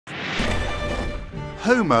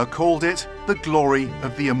Homer called it the glory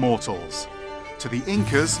of the immortals. To the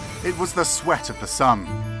Incas, it was the sweat of the sun.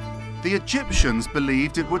 The Egyptians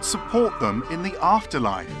believed it would support them in the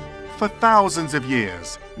afterlife. For thousands of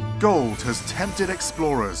years, gold has tempted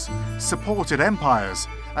explorers, supported empires,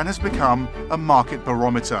 and has become a market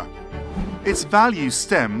barometer. Its value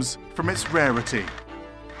stems from its rarity.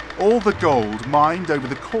 All the gold mined over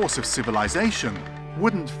the course of civilization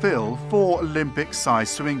wouldn't fill 4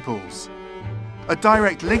 Olympic-sized swimming pools. A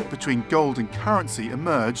direct link between gold and currency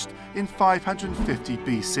emerged in 550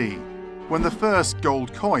 BC, when the first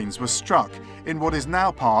gold coins were struck in what is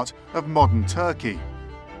now part of modern Turkey.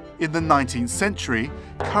 In the 19th century,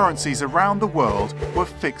 currencies around the world were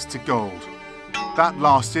fixed to gold. That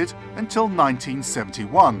lasted until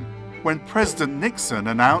 1971, when President Nixon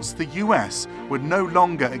announced the US would no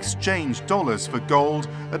longer exchange dollars for gold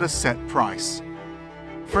at a set price.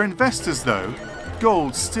 For investors, though,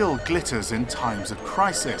 gold still glitters in times of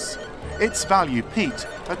crisis. Its value peaked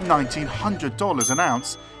at $1,900 an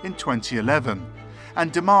ounce in 2011,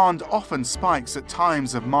 and demand often spikes at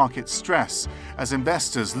times of market stress as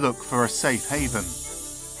investors look for a safe haven.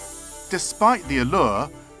 Despite the allure,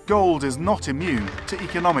 gold is not immune to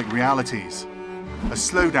economic realities. A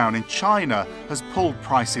slowdown in China has pulled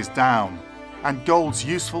prices down, and gold's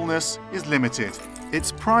usefulness is limited.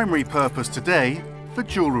 Its primary purpose today for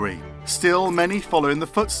jewellery. Still, many follow in the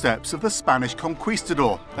footsteps of the Spanish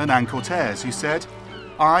conquistador Hernán Cortés, who said,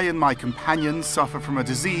 "I and my companions suffer from a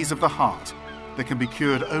disease of the heart that can be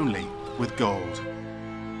cured only with gold."